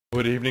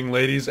Good evening,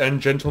 ladies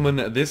and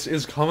gentlemen, this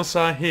is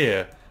Commissar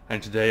here,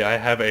 and today I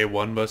have a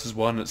 1 vs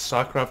 1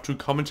 Starcraft 2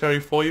 commentary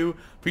for you,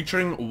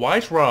 featuring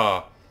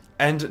WhiteRa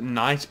and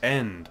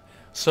NightEnD.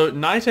 So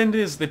NightEnD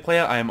is the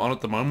player I am on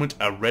at the moment,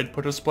 a red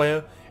Protoss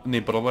player, in the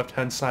bottom left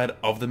hand side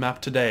of the map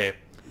today,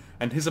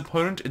 and his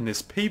opponent in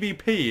this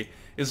PvP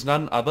is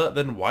none other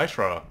than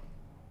WhiteRa.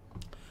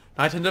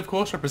 NightEnD, of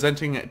course,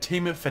 representing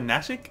Team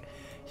Fnatic.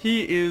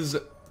 He is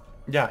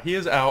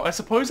our, I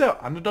suppose,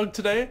 our underdog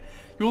today.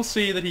 You'll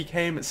see that he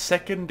came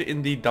second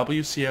in the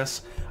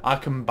WCS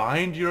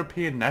Combined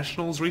European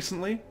Nationals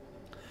recently.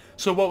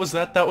 So what was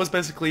that? That was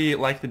basically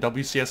like the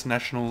WCS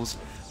Nationals,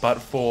 but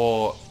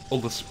for all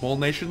the small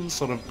nations,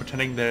 sort of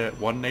pretending they're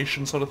one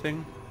nation sort of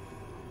thing.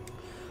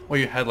 Where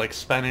you had like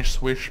Spanish,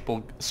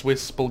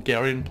 Swiss,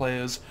 Bulgarian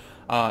players,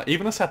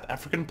 even a South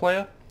African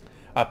player,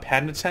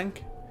 Panda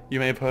Tank,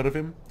 you may have heard of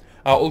him,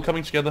 all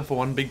coming together for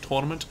one big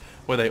tournament,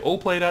 where they all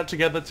played out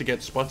together to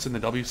get spots in the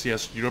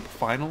WCS Europe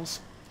Finals.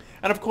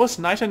 And of course,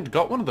 NightEnD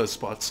got one of those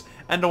spots,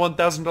 and a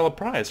 $1,000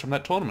 prize from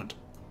that tournament.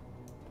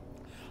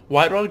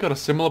 WhiteRa got a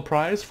similar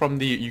prize from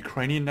the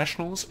Ukrainian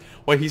Nationals,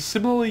 where he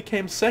similarly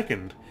came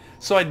second.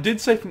 So I did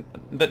say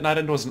that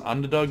NightEnD was an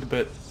underdog,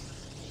 but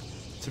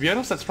to be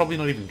honest, that's probably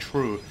not even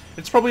true.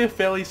 It's probably a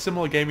fairly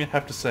similar game, you'd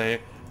have to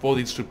say, for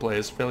these two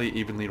players, fairly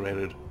evenly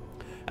rated.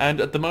 And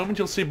at the moment,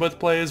 you'll see both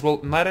players, well,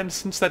 NightEnD,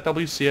 since that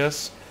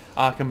WCS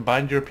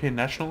Combined European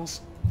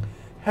Nationals,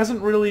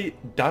 hasn't really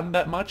done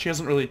that much. He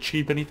hasn't really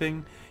achieved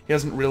anything. He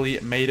hasn't really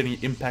made any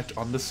impact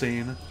on the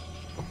scene.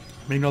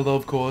 Meanwhile, though,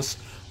 of course,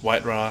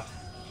 WhiteRa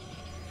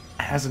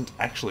hasn't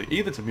actually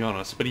either, to be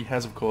honest, but he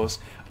has, of course,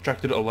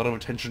 attracted a lot of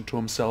attention to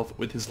himself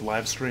with his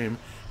live stream,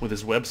 with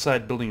his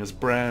website, building his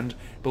brand,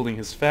 building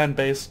his fan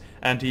base,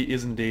 and he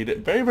is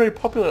indeed very, very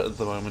popular at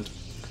the moment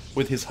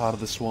with his Heart of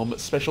the Swarm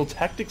Special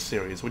Tactics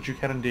series, which you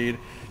can indeed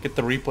get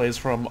the replays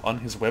from on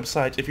his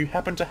website if you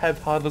happen to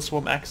have Heart of the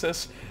Swarm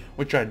access,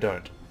 which I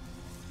don't.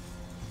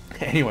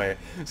 Anyway,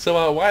 so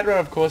WhiteRa,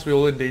 of course, we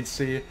will indeed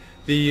see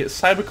the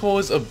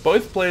cybercores of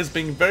both players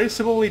being very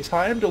similarly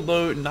timed,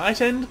 although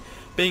NightEnD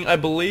being, I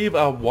believe,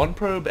 one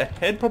probe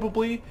ahead,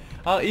 probably,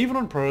 even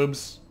on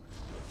probes,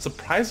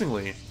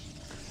 surprisingly.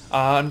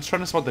 I'm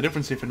trying to spot the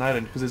difference here for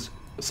NightEnD, because his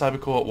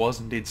cybercore was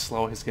indeed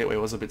slower, his gateway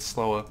was a bit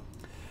slower.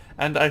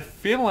 And I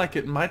feel like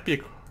it might be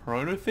a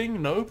chrono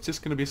thing. No, it's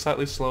just going to be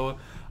slightly slower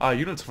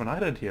units for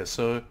NightEnD here,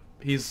 so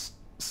he's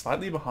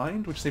slightly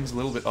behind, which seems a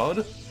little bit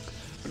odd.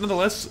 But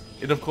nonetheless,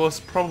 it of course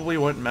probably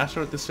won't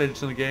matter at this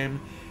stage in the game,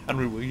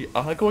 and we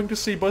are going to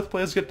see both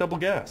players get double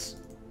gas.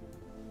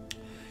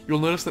 You'll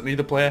notice that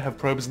neither player have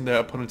probes in their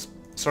opponent's...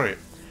 Sorry,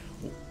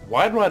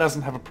 WhiteRa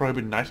doesn't have a probe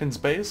in NightEnd's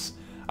base.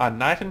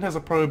 NightEnD has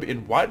a probe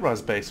in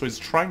WhiteRa's base, so he's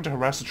trying to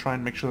harass to try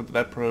and make sure that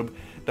that probe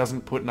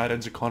doesn't put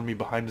NightEnd's economy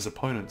behind his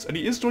opponents, and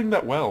he is doing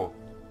that well.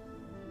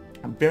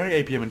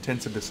 Very APM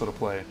intensive, this sort of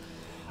play.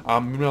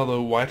 Meanwhile,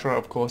 though, WhiteRa,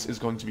 of course, is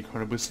going to be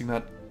chrono boosting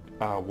that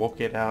warp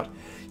gate out.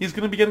 He's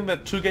going to be getting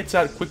that 2 gates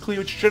out quickly,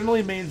 which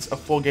generally means a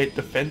 4-gate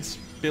defense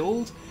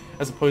build,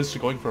 as opposed to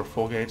going for a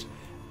 4-gate.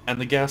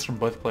 And the gas from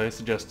both players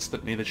suggests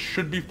that neither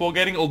should be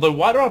 4-gating, although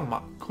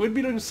WhiteRa could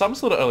be doing some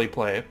sort of early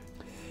play.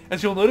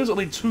 As you'll notice,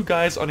 only 2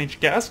 guys on each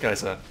gas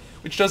geyser,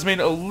 which does mean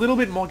a little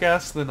bit more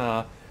gas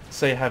than,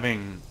 say,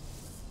 having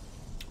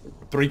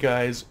 3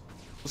 guys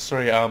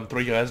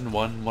and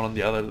one on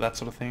the other, that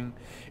sort of thing.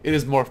 It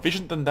is more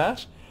efficient than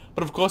that.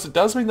 But of course, it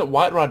does mean that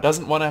WhiteRa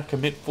doesn't want to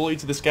commit fully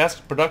to this gas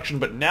production,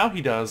 but now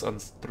he does on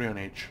 3 on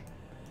each.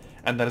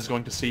 And that is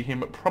going to see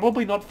him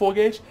probably not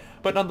 4-gate,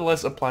 but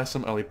nonetheless apply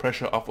some early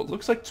pressure off what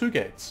looks like 2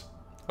 gates.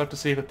 We'll have to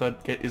see if a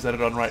 3rd gate is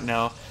added on right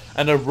now.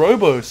 And a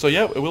robo, so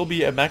yeah, it will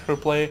be a macro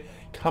play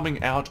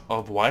coming out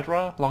of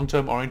WhiteRa,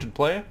 long-term oriented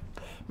play.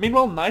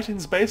 Meanwhile,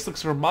 NightEnd's base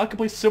looks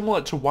remarkably similar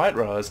to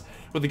WhiteRa's,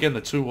 with again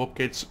the 2 warp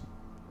gates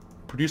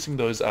producing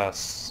those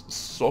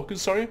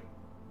sorkers,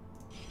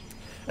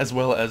 as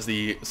well as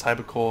the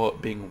cybercore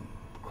being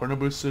chrono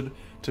boosted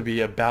to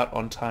be about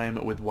on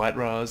time with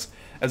WhiteRa's,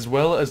 as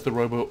well as the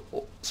robo,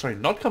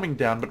 not coming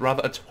down, but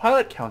rather a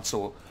Twilight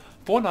Council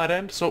for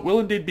NightEnD, so it will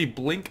indeed be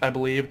Blink, I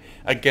believe,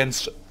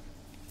 against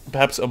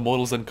perhaps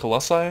Immortals and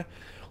Colossi.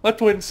 We'll have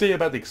to wait and see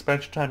about the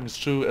expansion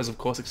timings too, as of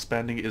course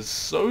expanding is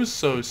so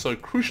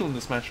crucial in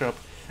this matchup,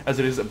 as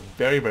it is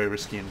very, very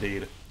risky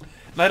indeed.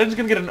 NightEnd's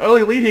going to get an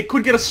early lead here,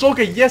 could get a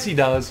Stalker, yes he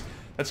does!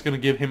 That's going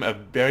to give him a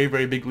very,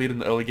 very big lead in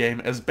the early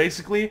game, as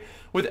basically,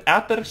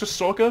 without that extra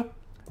Stalker,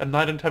 and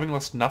NightEnD having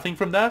lost nothing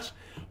from that,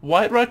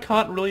 WhiteRa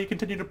can't really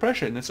continue to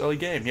pressure in this early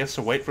game. He has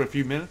to wait for a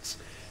few minutes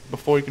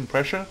before he can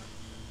pressure.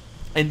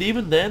 And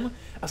even then,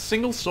 a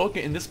single Stalker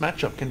in this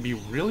matchup can be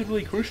really,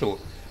 really crucial.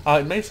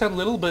 It may sound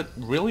little, but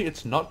really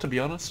it's not, to be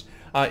honest.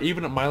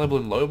 Even at my level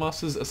in low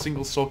masters, a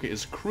single Stalker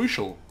is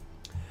crucial.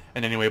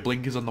 And anyway,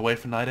 Blink is on the way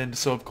for NightEnD,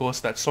 so of course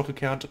that Stalker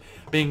count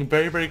being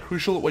very, very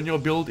crucial when your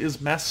build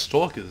is mass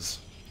Stalkers.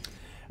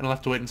 And I'll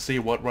have to wait and see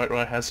what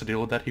WhiteRa has to deal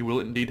with that. He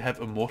will indeed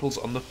have Immortals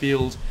on the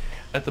field.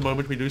 At the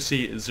moment we do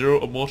see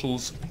 0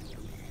 Immortals.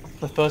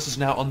 The first is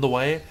now on the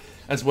way,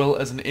 as well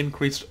as an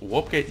increased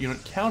warp gate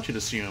unit count, you'd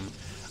assume.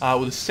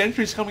 with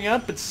sentries coming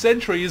out, but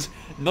sentries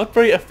not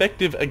very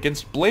effective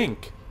against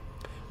Blink.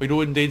 We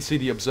do indeed see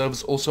the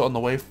observers also on the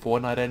way for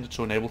NightEnD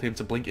to enable him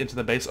to blink into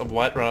the base of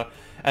WhiteRa.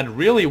 And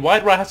really,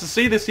 WhiteRa has to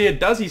see this here.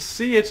 Does he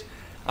see it?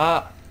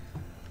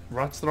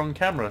 Right to the wrong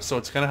camera, so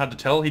it's kind of hard to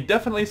tell. He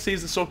definitely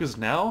sees the Stalkers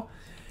now,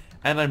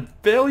 and I'm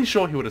fairly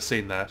sure he would have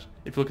seen that.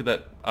 If you look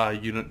at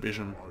that unit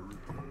vision.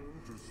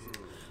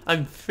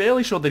 I'm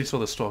fairly sure that he saw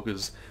the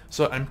Stalkers,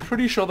 so I'm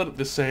pretty sure that at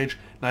this stage,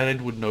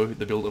 NightEnD would know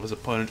the build of his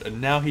opponent, and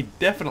now he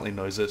definitely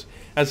knows it,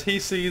 as he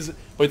sees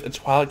both a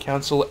Twilight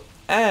Council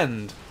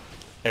and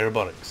a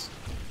Robotics.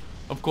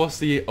 Of course,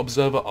 the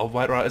Observer of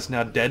WhiteRa is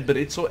now dead, but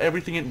it saw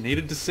everything it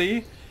needed to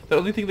see. The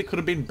only thing that could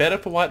have been better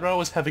for WhiteRa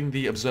was having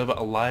the Observer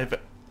alive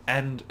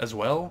and as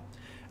well,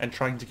 and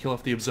trying to kill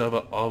off the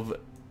Observer of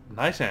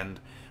NightEnD.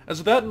 As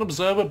without an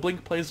Observer,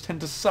 Blink plays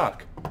tend to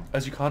suck,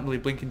 as you can't really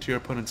blink into your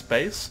opponent's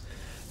base.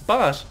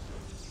 But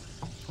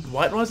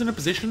WhiteRa's in a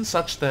position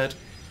such that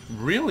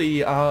really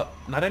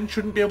NightEnD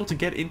shouldn't be able to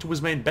get into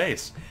his main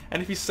base.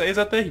 And if he stays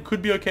out there, he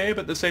could be okay,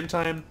 but at the same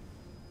time,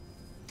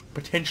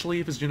 potentially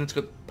if his units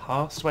got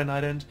passed by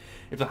NightEnD,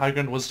 if the high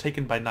ground was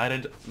taken by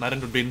NightEnD,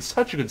 NightEnD would be in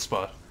such a good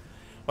spot.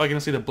 We're going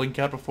to see the blink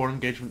out before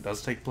engagement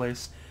does take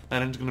place.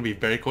 NightEnd's going to be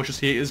very cautious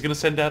here. He's going to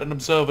send out an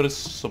Observer to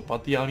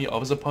support the army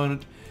of his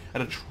opponent,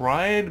 and to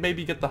try and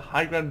maybe get the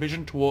high ground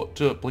vision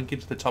to blink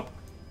into the top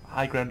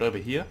high ground over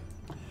here.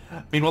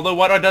 Meanwhile, though,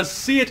 WhiteRa does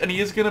see it, and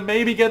he is going to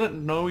maybe get it.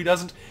 No, he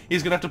doesn't.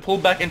 He's going to have to pull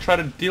back and try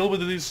to deal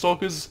with these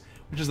Stalkers,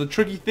 which is the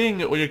tricky thing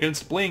when you're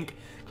against Blink,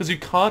 because you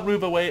can't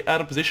move away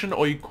out of position,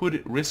 or you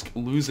could risk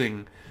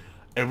losing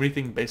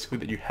everything, basically,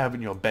 that you have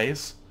in your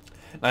base.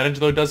 NightEnD,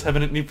 though, does have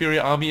an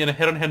inferior army in a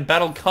head-on-head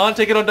battle, can't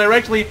take it on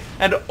directly,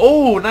 and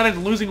oh,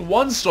 NightEnD losing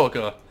one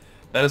Stalker.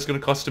 That is going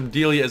to cost him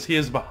dearly, as he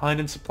is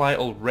behind in supply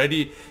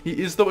already. He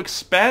is, though,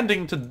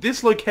 expanding to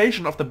this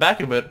location off the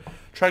back of it,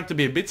 trying to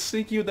be a bit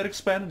sneaky with that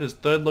expand at his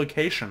third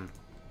location.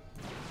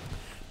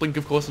 Blink,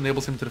 of course,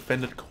 enables him to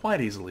defend it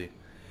quite easily,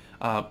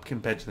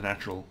 compared to the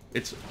natural.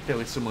 It's a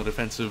fairly similar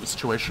defensive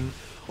situation,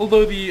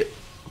 although the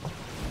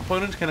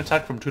opponent can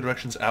attack from two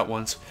directions at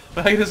once.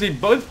 But I can see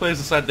both players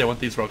decide they want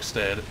these rocks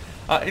dead.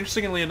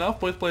 Interestingly enough,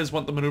 both players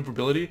want the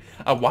maneuverability.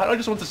 WhiteRa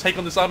just wants to take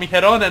on this army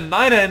head-on, and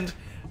NightEnD,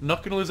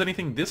 not going to lose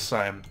anything this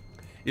time,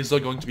 is though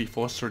going to be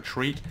forced to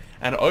retreat,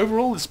 and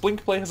overall this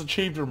Blink play has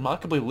achieved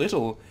remarkably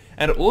little,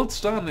 and all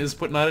it's done is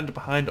put NightEnD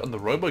behind on the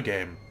robo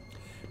game.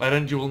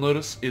 NightEnD, you will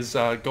notice, is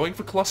going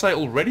for Colossi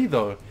already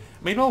though.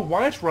 Meanwhile,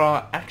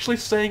 WhiteRa actually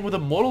staying with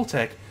Immortal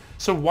Tech,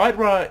 so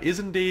WhiteRa is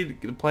indeed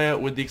the player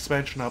with the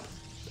expansion up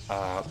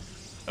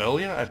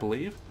earlier, I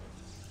believe.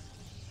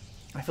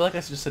 I feel like I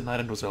just said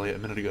NightEnD was earlier a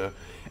minute ago.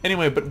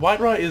 Anyway, but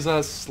WhiteRa is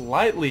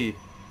slightly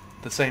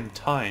the same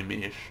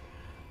time-ish.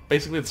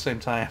 Basically the same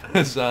time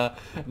as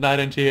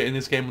NightEnD here in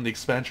this game on the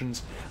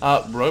expansions.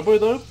 Robo,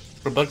 though,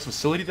 Robotics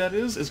Facility that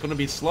is going to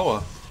be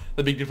slower.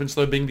 The big difference,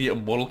 though, being the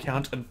Immortal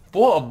count, and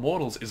 4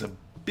 Immortals is a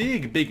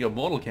big, big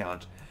Immortal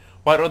count.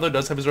 WhiteRa, though,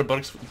 does have his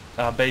Robotics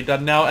Bay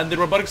done now, and the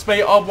Robotics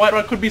Bay of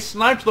WhiteRa could be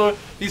sniped, though.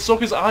 These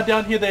Stalkers are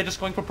down here. They're just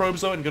going for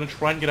probes, though, and going to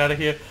try and get out of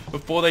here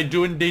before they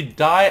do indeed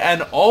die,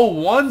 and oh,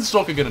 one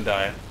Stalker going to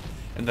die.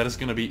 And that is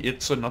going to be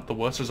it, so not the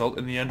worst result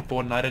in the end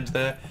for NightEnD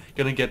there.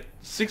 Going to get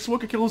 6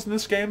 worker kills in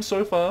this game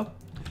so far.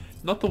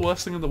 Not the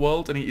worst thing in the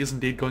world, and he is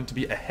indeed going to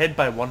be ahead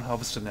by 1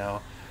 Harvester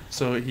now.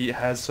 So he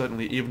has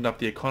certainly evened up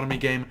the economy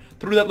game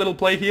through that little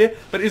play here.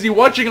 But is he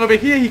watching over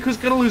here? He's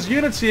going to lose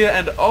units here,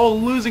 and oh,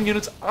 losing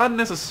units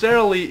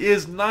unnecessarily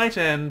is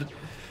NightEnD.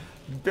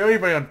 Very,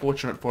 very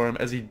unfortunate for him,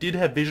 as he did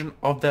have vision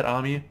of that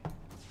army.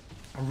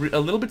 A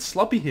little bit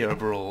sloppy here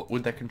overall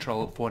with that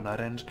control for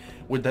NightEnD,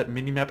 with that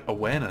minimap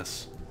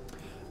awareness.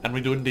 And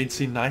we do indeed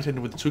see NightEnD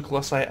with 2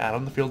 Colossi out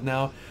on the field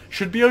now.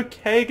 Should be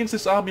okay against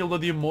this army, although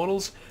the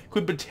Immortals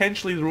could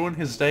potentially ruin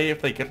his day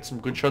if they get some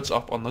good shots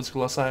off on those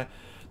Colossi.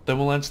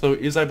 Thermal though,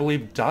 is, I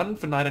believe, done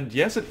for NightEnD.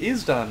 Yes, it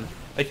is done.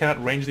 They can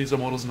outrange these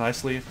Immortals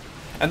nicely.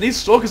 And these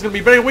Stalkers are going to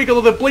be very weak,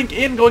 although they blink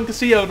in, going to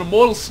see an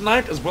Immortal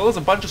sniped, as well as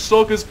a bunch of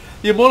Stalkers.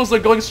 The Immortals are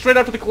going straight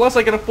after the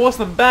Colossi, going to force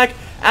them back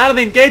out of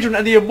the engagement,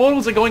 and the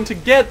Immortals are going to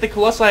get the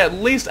Colossi at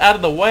least out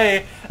of the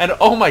way. And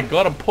oh my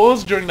god, a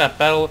pause during that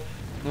battle.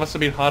 It must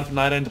have been hard for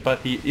NightEnD, but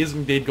he is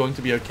indeed going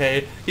to be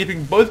okay,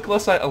 keeping both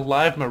Colossi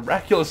alive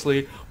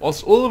miraculously,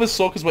 whilst all of his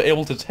Stalkers were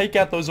able to take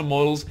out those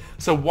Immortals.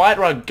 So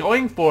WhiteRa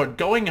going for it,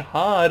 going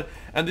hard,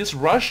 and this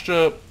rush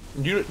to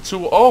Unit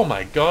 2, oh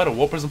my god, a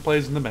War Prism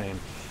plays in the main.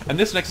 And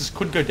this Nexus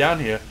could go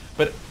down here,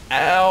 but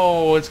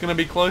ow, it's going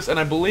to be close, and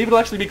I believe it'll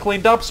actually be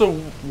cleaned up, so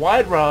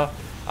WhiteRa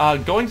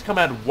going to come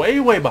out way,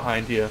 way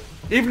behind here.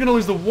 Even going to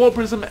lose the War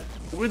Prism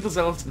with the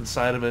Zealots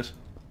inside of it.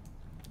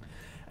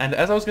 And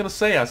as I was going to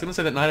say that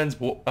NightEnd's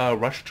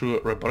rush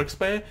to Robotics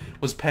Bay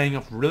was paying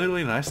off really,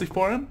 really nicely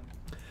for him.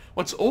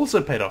 What's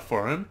also paid off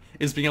for him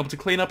is being able to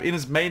clean up in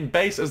his main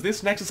base, as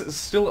this Nexus is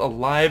still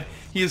alive.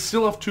 He is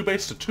still off 2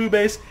 base to 2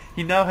 base.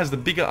 He now has the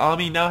bigger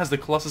army, now has the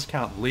Colossus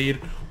count lead.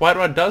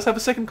 WhiteRa does have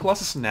a second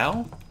Colossus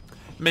now,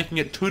 making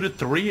it 2 to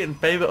 3 in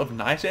favor of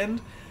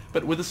NightEnD.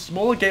 But with a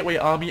smaller gateway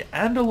army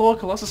and a lower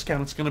Colossus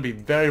count, it's going to be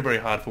very, very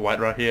hard for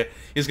WhiteRa here.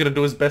 He's going to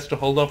do his best to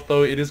hold off,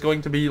 though. It is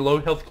going to be low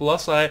health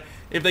Colossi.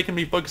 If they can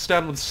be focused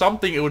down with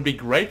something, it would be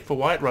great for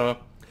WhiteRa.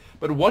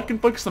 But what can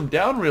focus them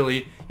down,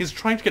 really, is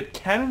trying to get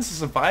cannons to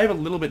survive a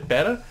little bit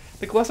better.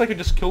 The Colossi can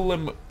just kill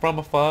them from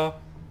afar.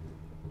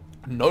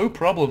 No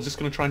problem, just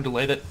going to try and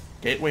delay that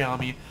gateway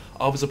army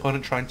of his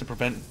opponent, trying to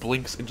prevent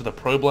blinks into the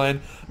probe line.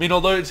 I mean,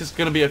 although it's just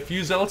going to be a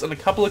few Zealots and a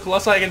couple of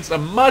Colossi against a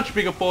much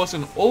bigger force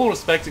in all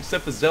respects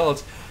except for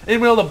Zealots. And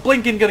meanwhile, the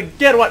Blinking going to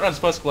get WhiteRa's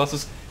first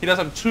Colossus. He does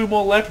have 2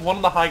 more left. One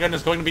of the high gun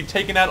is going to be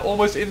taken out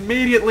almost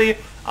immediately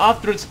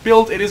after it's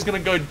built. It is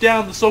going to go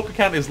down. The Stalker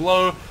count is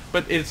low,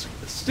 but it's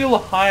still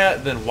higher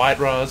than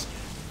WhiteRa's.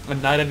 And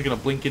NightEnD is going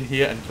to blink in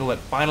here and kill that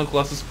final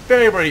Colossus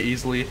very, very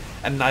easily.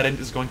 And NightEnD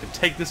is going to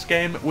take this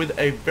game with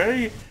a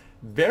very,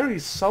 very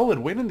solid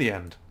win in the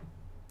end.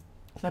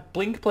 That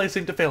blink play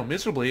seemed to fail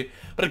miserably,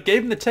 but it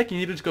gave him the tech he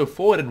needed to go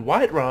forward, and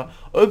WhiteRa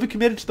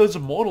overcommitted to those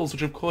Immortals,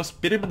 which of course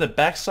bit him in the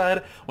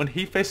backside when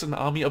he faced an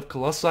army of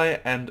Colossi,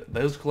 and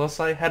those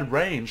Colossi had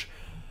range.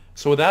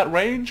 So without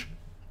range,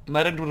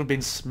 NightEnD would have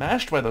been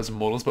smashed by those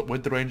Immortals, but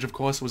with the range, of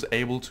course, was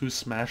able to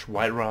smash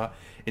WhiteRa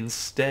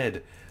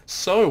instead.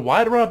 So,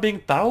 WhiteRa being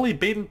thoroughly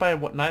beaten by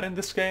NightEnD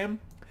this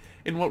game,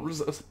 in what was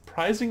a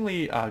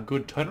surprisingly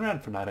good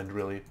turnaround for NightEnD,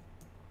 really.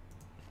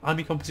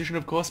 Army composition,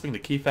 of course, being the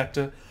key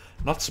factor.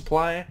 Not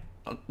supply,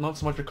 not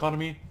so much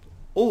economy,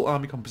 all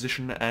army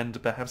composition,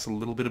 and perhaps a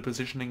little bit of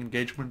positioning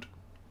engagement.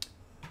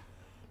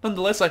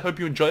 Nonetheless, I hope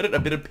you enjoyed it. A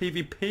bit of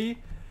PvP,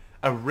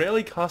 a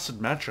rarely casted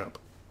matchup.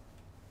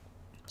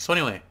 So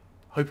anyway,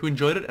 hope you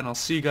enjoyed it, and I'll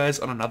see you guys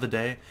on another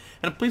day.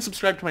 And please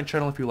subscribe to my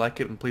channel if you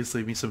like it, and please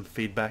leave me some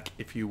feedback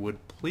if you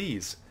would,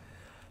 please.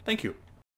 Thank you.